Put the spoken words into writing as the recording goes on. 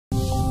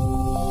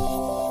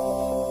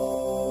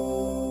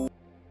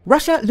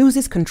Russia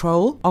loses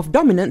control of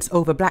dominance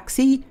over Black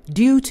Sea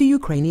due to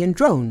Ukrainian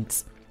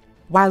drones.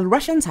 While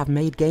Russians have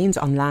made gains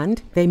on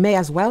land, they may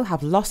as well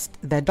have lost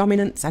their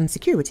dominance and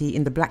security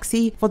in the Black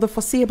Sea for the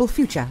foreseeable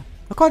future.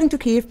 According to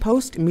Kyiv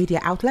Post media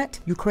outlet,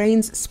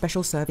 Ukraine's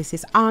special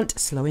services aren't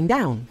slowing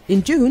down.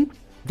 In June,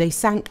 they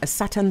sank a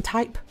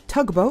Saturn-type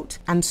tugboat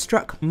and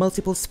struck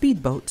multiple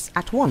speedboats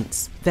at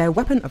once. Their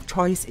weapon of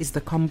choice is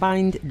the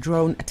combined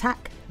drone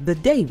attack, the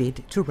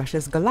David to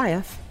Russia's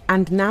Goliath,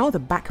 and now the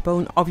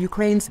backbone of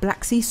Ukraine's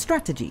Black Sea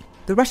strategy.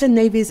 The Russian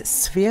Navy's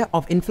sphere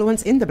of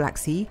influence in the Black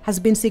Sea has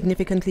been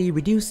significantly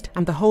reduced,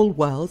 and the whole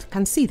world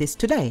can see this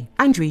today.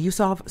 Andrii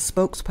Yusov,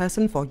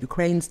 spokesperson for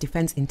Ukraine's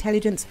defense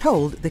intelligence,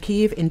 told the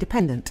Kyiv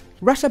Independent,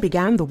 Russia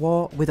began the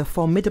war with a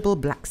formidable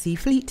Black Sea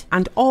fleet,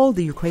 and all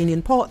the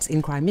Ukrainian ports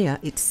in Crimea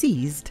it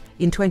seized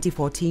in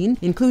 2014,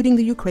 including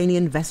the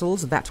Ukrainian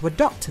vessels that were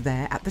docked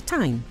there at the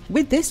time.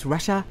 With this,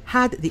 Russia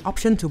had the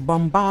option to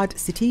bombard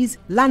cities,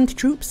 land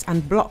troops,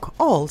 and block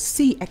all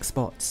sea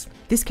exports.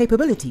 This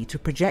capability to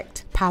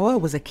project power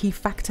was a key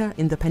factor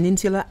in the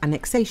peninsular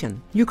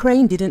annexation.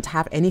 Ukraine didn't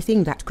have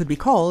anything that could be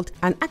called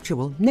an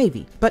actual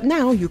navy, but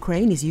now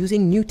Ukraine is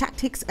using new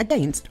tactics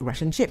against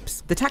Russian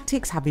ships. The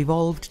tactics have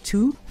evolved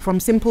too, from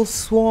simple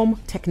swarm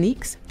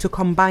techniques to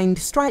combined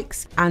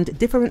strikes and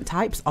different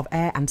types of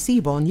air and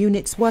seaborne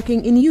units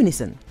working in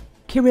unison.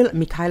 Kirill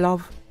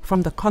Mikhailov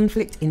from the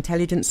Conflict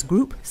Intelligence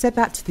Group said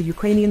that the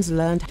Ukrainians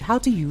learned how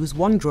to use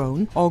one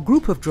drone or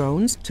group of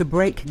drones to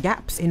break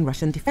gaps in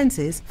Russian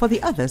defenses for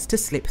the others to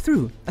slip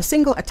through. A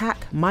single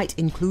attack might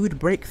include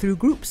breakthrough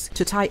groups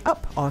to tie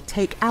up or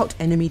take out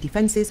enemy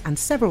defenses and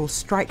several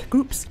strike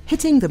groups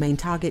hitting the main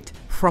target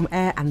from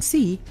air and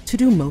sea to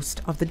do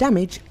most of the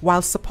damage,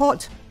 while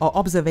support or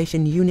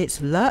observation units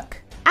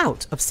lurk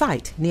out of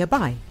sight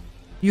nearby.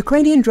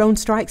 Ukrainian drone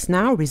strikes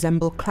now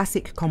resemble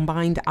classic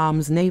combined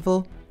arms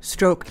naval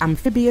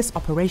amphibious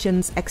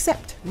operations,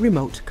 except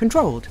remote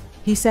controlled.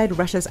 He said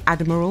Russia's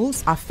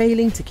admirals are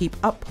failing to keep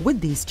up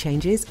with these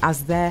changes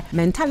as their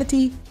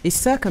mentality is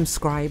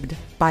circumscribed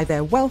by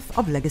their wealth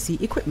of legacy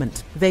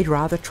equipment. They'd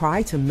rather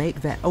try to make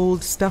their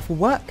old stuff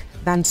work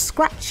than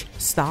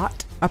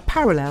start a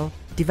parallel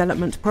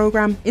development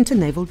program into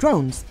naval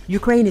drones.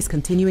 Ukraine is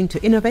continuing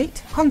to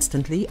innovate,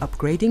 constantly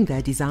upgrading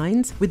their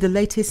designs with the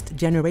latest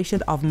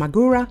generation of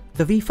Magura,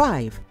 the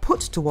V5, put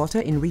to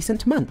water in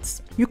recent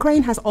months.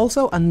 Ukraine has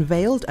also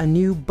unveiled a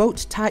new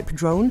boat-type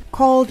drone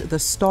called the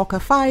Stalker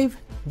 5,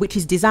 which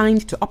is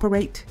designed to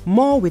operate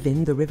more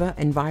within the river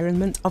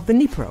environment of the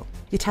Dnipro.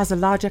 It has a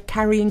larger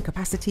carrying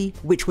capacity,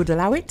 which would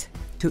allow it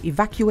to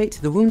evacuate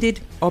the wounded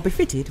or be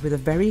fitted with a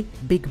very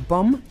big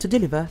bomb to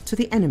deliver to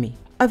the enemy.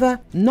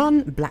 Other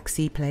non-Black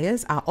Sea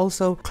players are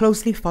also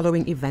closely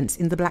following events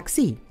in the Black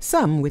Sea,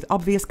 some with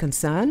obvious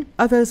concern,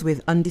 others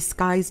with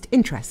undisguised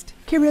interest.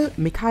 Kirill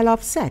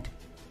Mikhailov said,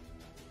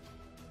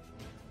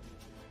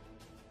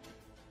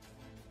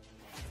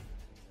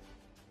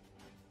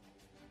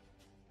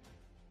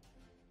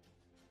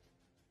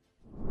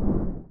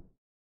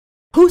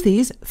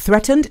 Houthis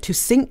threatened to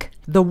sink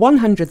the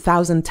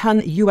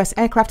 100,000-ton US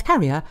aircraft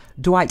carrier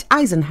Dwight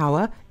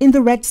Eisenhower in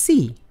the Red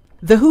Sea.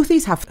 The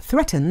Houthis have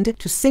threatened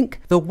to sink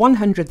the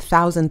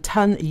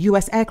 100,000-ton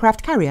US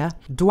aircraft carrier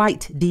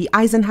Dwight D.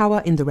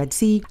 Eisenhower in the Red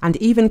Sea, and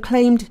even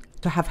claimed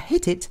to have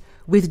hit it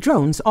with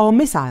drones or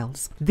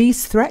missiles.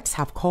 These threats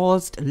have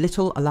caused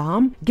little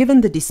alarm,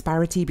 given the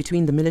disparity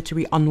between the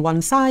military on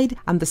one side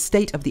and the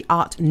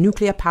state-of-the-art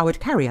nuclear-powered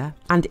carrier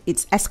and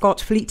its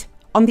escort fleet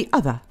on the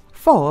other.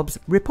 Forbes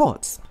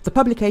reports. The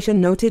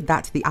publication noted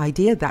that the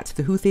idea that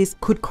the Houthis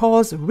could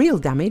cause real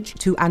damage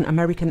to an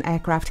American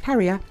aircraft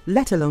carrier,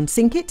 let alone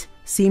sink it,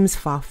 seems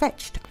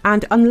far-fetched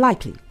and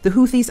unlikely. The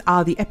Houthis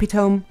are the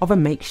epitome of a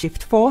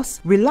makeshift force,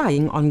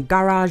 relying on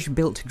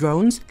garage-built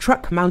drones,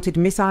 truck-mounted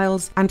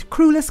missiles, and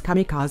crewless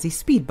kamikaze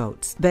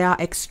speedboats. They are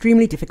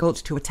extremely difficult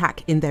to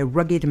attack in their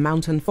rugged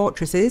mountain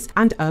fortresses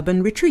and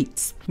urban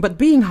retreats. But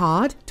being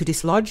hard to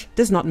dislodge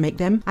does not make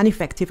them an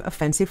effective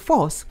offensive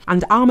force,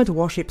 and armored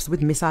warships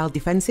with missile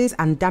defenses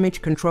and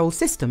damage control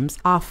systems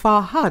are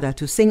far harder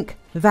to sink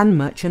than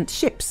merchant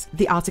ships,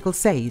 the article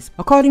says.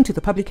 According to the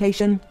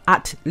publication,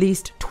 at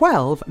least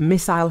 12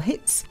 missile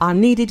hits are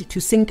needed to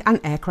sink an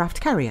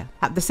aircraft carrier.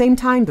 At the same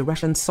time, the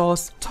Russian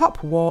source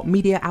Top War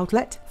media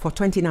outlet for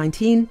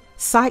 2019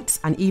 cites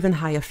an even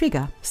higher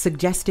figure,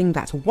 suggesting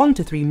that 1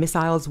 to 3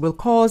 missiles will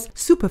cause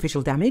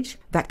superficial damage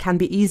that can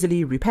be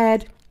easily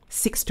repaired,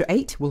 6 to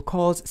 8 will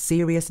cause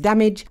serious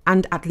damage,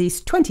 and at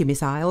least 20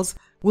 missiles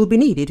will be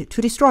needed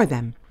to destroy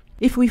them.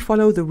 If we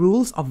follow the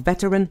rules of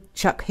veteran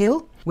Chuck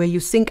Hill, where you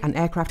sink an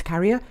aircraft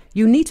carrier,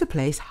 you need to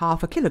place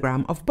half a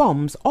kilogram of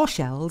bombs or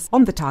shells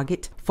on the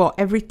target for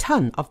every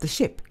ton of the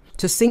ship.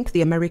 To sink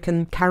the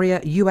American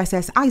carrier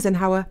USS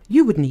Eisenhower,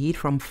 you would need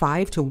from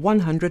 5 to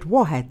 100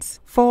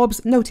 warheads,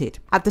 Forbes noted.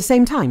 At the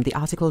same time, the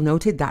article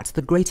noted that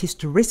the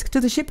greatest risk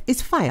to the ship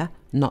is fire,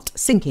 not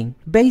sinking.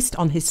 Based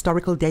on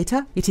historical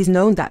data, it is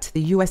known that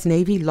the US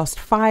Navy lost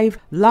 5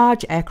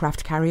 large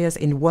aircraft carriers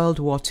in World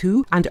War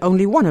II, and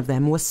only one of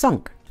them was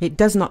sunk. It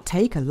does not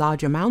take a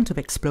large amount of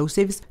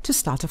explosives to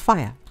start a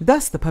fire.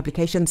 Thus, the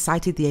publication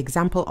cited the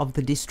example of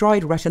the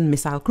destroyed Russian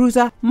missile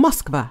cruiser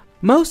Moskva.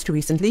 Most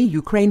recently,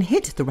 Ukraine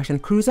hit the Russian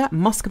cruiser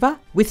Moskva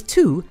with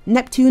 2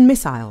 Neptune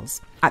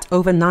missiles. At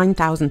over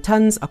 9,000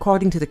 tons,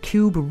 according to the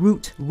cube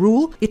root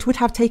rule, it would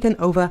have taken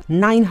over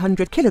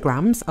 900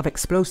 kilograms of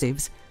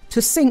explosives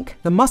to sink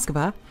the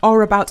Moskva,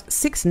 or about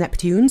 6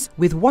 Neptunes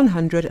with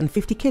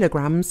 150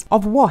 kilograms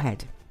of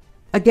warhead.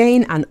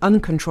 Again, an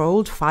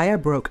uncontrolled fire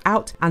broke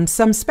out, and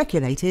some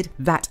speculated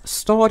that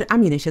stored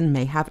ammunition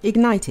may have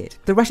ignited.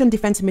 The Russian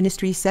Defense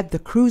Ministry said the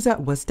cruiser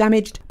was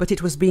damaged, but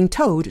it was being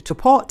towed to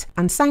port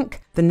and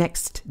sank the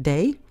next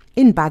day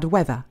in bad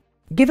weather.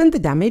 Given the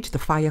damage the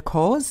fire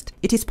caused,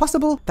 it is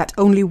possible that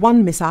only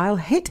one missile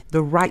hit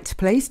the right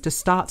place to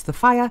start the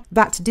fire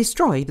that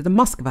destroyed the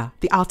Moskva,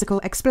 the article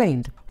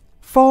explained.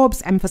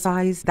 Forbes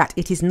emphasized that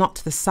it is not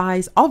the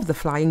size of the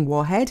flying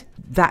warhead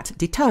that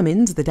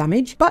determines the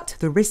damage, but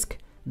the risk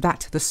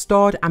that the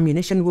stored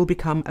ammunition will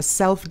become a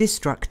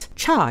self-destruct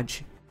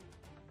charge.